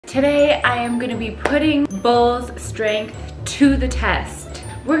Today I am gonna be putting Bull's strength to the test.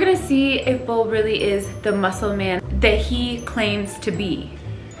 We're gonna see if Bull really is the muscle man that he claims to be.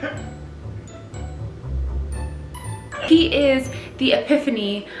 He is the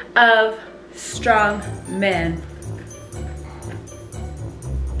epiphany of strong men.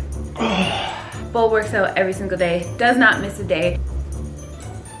 Bull works out every single day, does not miss a day.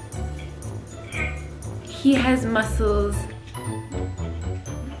 He has muscles.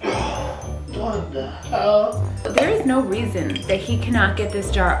 What the hell? There is no reason that he cannot get this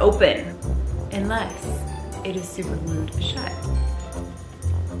jar open unless it is super glued shut.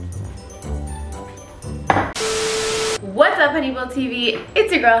 What's up, Honey Bull TV?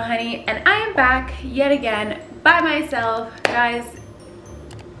 It's your girl Honey, and I am back yet again by myself. Guys,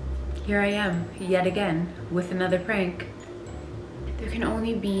 here I am yet again with another prank. There can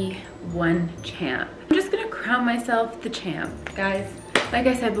only be one champ. I'm just gonna crown myself the champ, guys. Like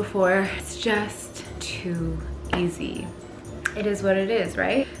I said before, it's just too easy. It is what it is,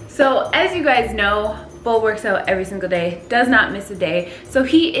 right? So as you guys know, Bull works out every single day, does not miss a day. So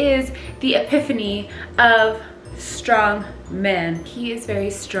he is the epiphany of strong men. He is very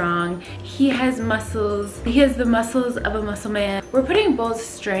strong. He has muscles. He has the muscles of a muscle man. We're putting Bull's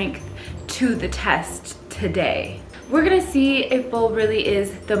strength to the test today. We're gonna see if Bull really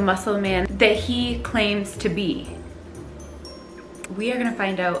is the muscle man that he claims to be. We are gonna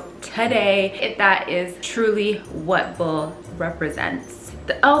find out today if that is truly what Bull represents.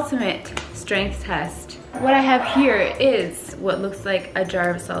 The ultimate strength test. What I have here is what looks like a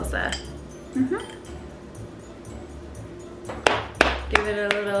jar of salsa. Give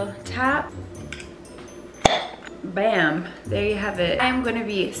it a little tap. Bam, there you have it. I'm gonna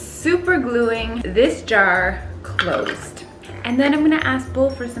be super gluing this jar closed. And then I'm gonna ask Bull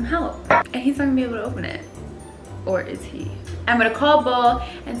for some help. And he's not gonna be able to open it. Or is he? I'm gonna call Bull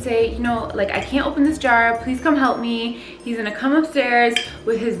and say, you know, like, I can't open this jar, please come help me. He's gonna come upstairs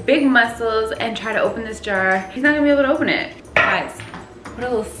with his big muscles and try to open this jar. He's not gonna be able to open it. Guys, put a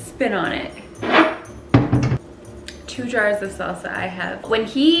little spin on it. 2 jars of salsa I have. When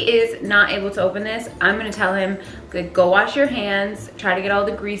he is not able to open this, I'm gonna tell him, like, go wash your hands, try to get all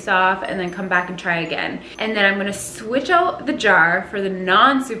the grease off, and then come back and try again. And then I'm gonna switch out the jar for the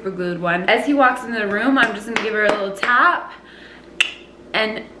non-super glued one. As he walks into the room, I'm just gonna give her a little tap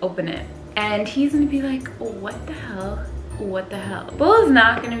and open it. And he's gonna be like, oh, what the hell? What the hell? Bull is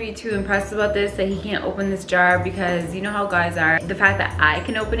not gonna be too impressed about this, that he can't open this jar, because you know how guys are. The fact that I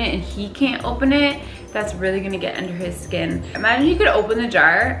can open it and he can't open it, that's really gonna get under his skin. Imagine you could open the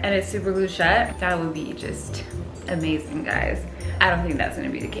jar and it's super glued shut. That would be just amazing, guys. I don't think that's gonna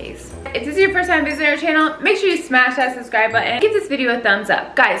be the case. If this is your first time visiting our channel, make sure you smash that subscribe button and give this video a thumbs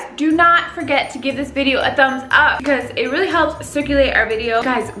up. Guys, do not forget to give this video a thumbs up because it really helps circulate our video.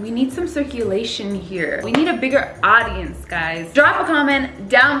 Guys, we need some circulation here. We need a bigger audience, guys. Drop a comment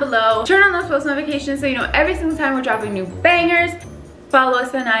down below. Turn on those post notifications so you know every single time we're dropping new bangers. Follow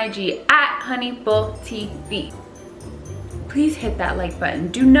us on IG at HoneyBullTV. Please hit that like button.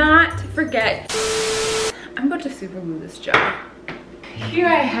 Do not forget. I'm about to super glue this jar. Here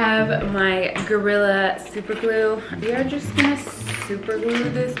I have my Gorilla Super Glue. We are just gonna super glue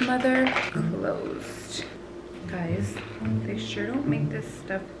this mother closed. Guys, they sure don't make this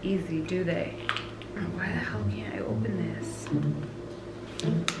stuff easy, do they? Oh, why the hell can't I open this?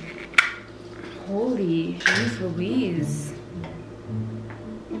 Holy jeez Louise.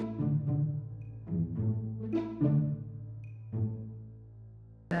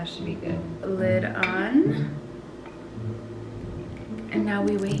 That should be good. Lid on. And now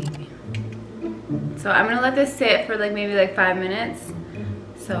we wait. So I'm gonna let this sit for like maybe like 5 minutes.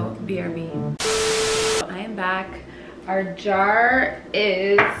 So BRB. I am back. Our jar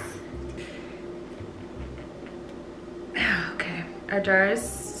is, okay. Our jar is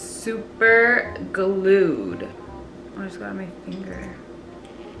super glued. I just got on my finger.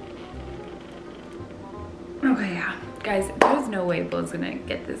 Okay, yeah. Guys, there's no way Bull's gonna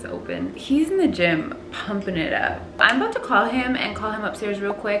get this open. He's in the gym pumping it up. I'm about to call him and call him upstairs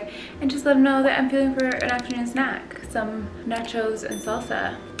real quick and just let him know that I'm feeling for an afternoon snack. Some nachos and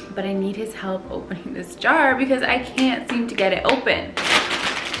salsa. But I need his help opening this jar because I can't seem to get it open.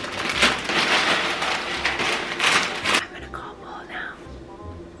 I'm gonna call Bull now.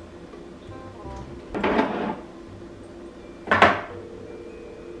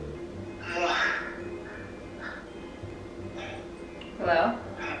 Hello?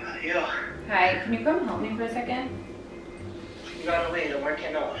 Yo. Hi, can you come help me for a second? You gotta wait, I'm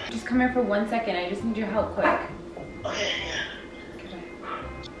working out. Just come here for 1 second. I just need your help quick. Okay, yeah.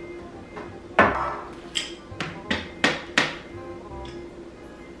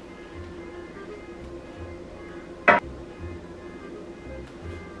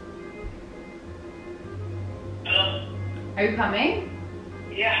 Are you coming?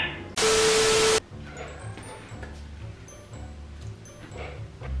 Yeah.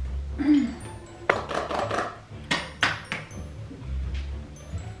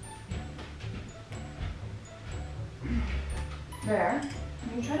 Where?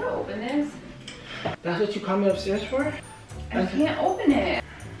 Can you try to open this? That's what you called me upstairs for? I can't open it.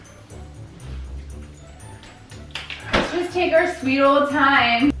 Let's just take our sweet old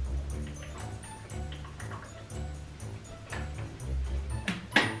time.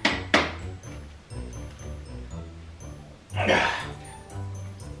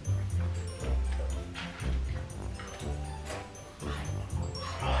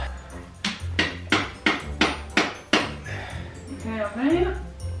 Can I open it?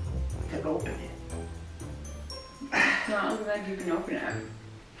 I can open it. It's not looking like you can open it.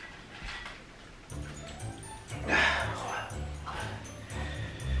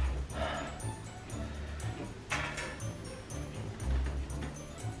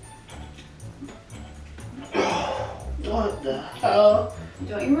 What the hell?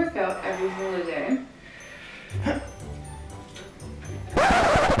 Don't you work out every single day?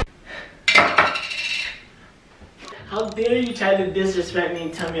 How dare you try to disrespect me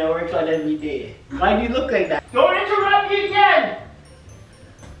and tell me I work out every day? Why do you look like that? Don't interrupt me again!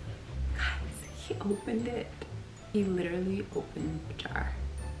 Guys, he opened it. He literally opened the jar.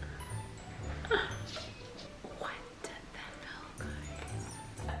 What the hell,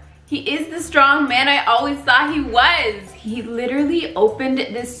 guys? He is the strong man I always thought he was. He literally opened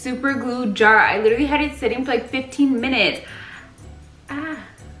this super glue jar. I literally had it sitting for like 15 minutes. Ah,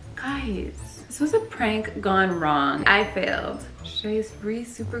 guys. This was a prank gone wrong. I failed. Should I just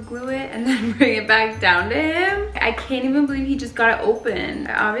re-super glue it and then bring it back down to him? I can't even believe he just got it open.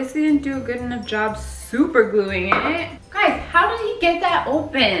 I obviously didn't do a good enough job super gluing it. Guys, how did he get that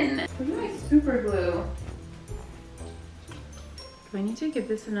open? Look at my super glue. Do I need to give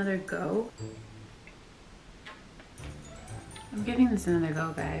this another go? I'm giving this another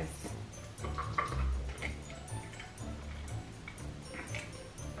go, guys.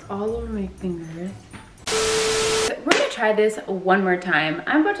 All over my fingers. We're gonna try this one more time.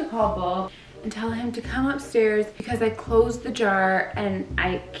 I'm about to call Bull and tell him to come upstairs because I closed the jar and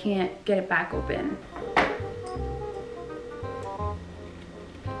I can't get it back open.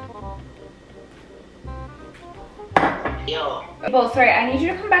 Yo. Bull, sorry, I need you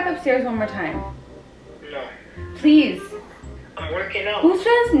to come back upstairs one more time. No. Please. I'm working out. Who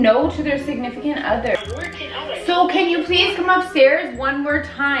says no to their significant other? I'm working out. So can you please come upstairs one more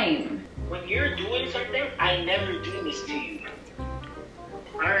time? When you're doing something, I never do this to you.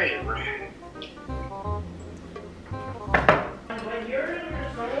 Alright, bro. When you're in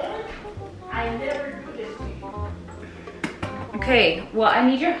your zone, I never do this to you. Okay, well, I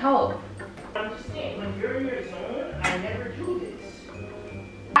need your help. I'm just saying, when you're in your zone, I never do this.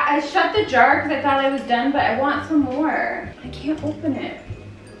 I shut the jar because I thought I was done, but I want some more. I can't open it.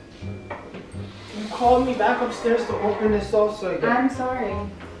 You called me back upstairs to open this also again. I'm sorry.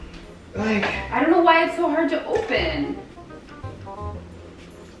 Like, I don't know why it's so hard to open.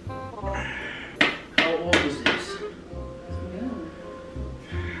 how old is this?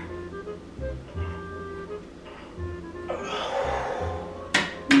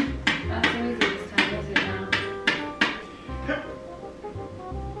 Not so easy this time, is it now?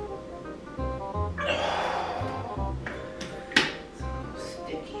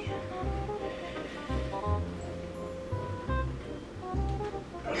 Sticky.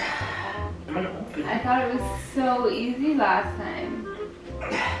 I'm gonna open it. I thought it was so easy last time.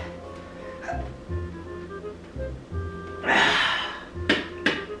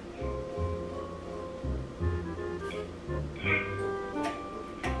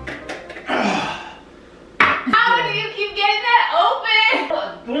 How do you keep getting that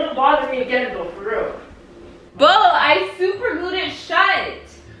open? Don't bother me again though, for real. Bull, I super glued it shut.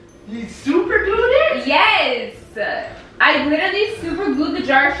 You super glued it? Yes. I literally super glued the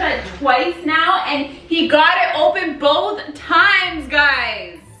jar shut twice now and he got it open both times,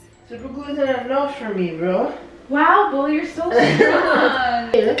 guys. Super glue isn't enough for me, bro. Wow, Bull, you're so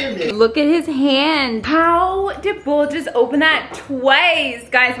strong. Hey, look at this. Look at his hand. How did Bull just open that twice?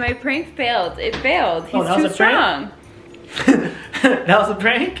 Guys, my prank failed. It failed. He's that was too a prank? strong. That was a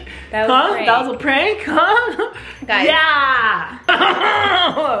prank? That was huh? a prank. That was a prank? Huh? Guys. Yeah!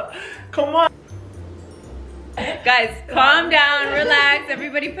 Come on. Guys, calm down, relax.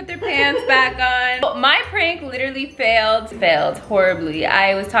 Everybody put their pants back on. My prank literally failed horribly.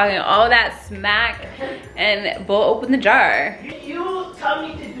 I was talking all that smack and Bull opened the jar. If you tell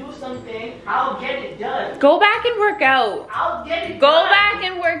me to do something, I'll get it done. Go back and work out. I'll get it Go done. back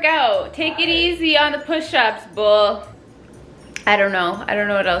and work out. Take it easy on the push-ups, Bull. I don't know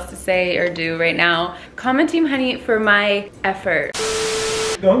what else to say or do right now. Comment Team Honey for my effort.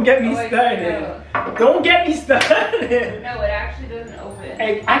 Don't get me started. No. Don't get me started. No, it actually doesn't open.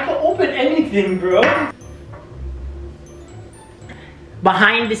 Hey, I can open anything, bro.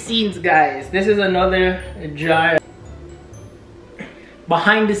 Behind the scenes, guys. This is another jar.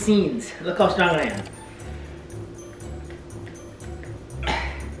 Behind the scenes. Look how strong I am.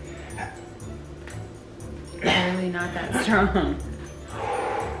 Really not that strong.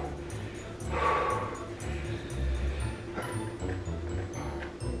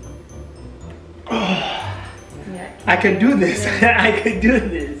 Yeah. I could do this. I could do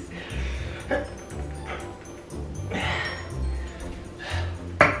this.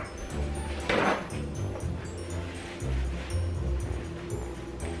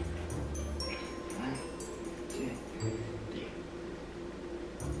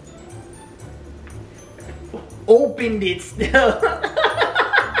 Opened it still.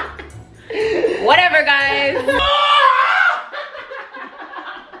 Whatever, guys.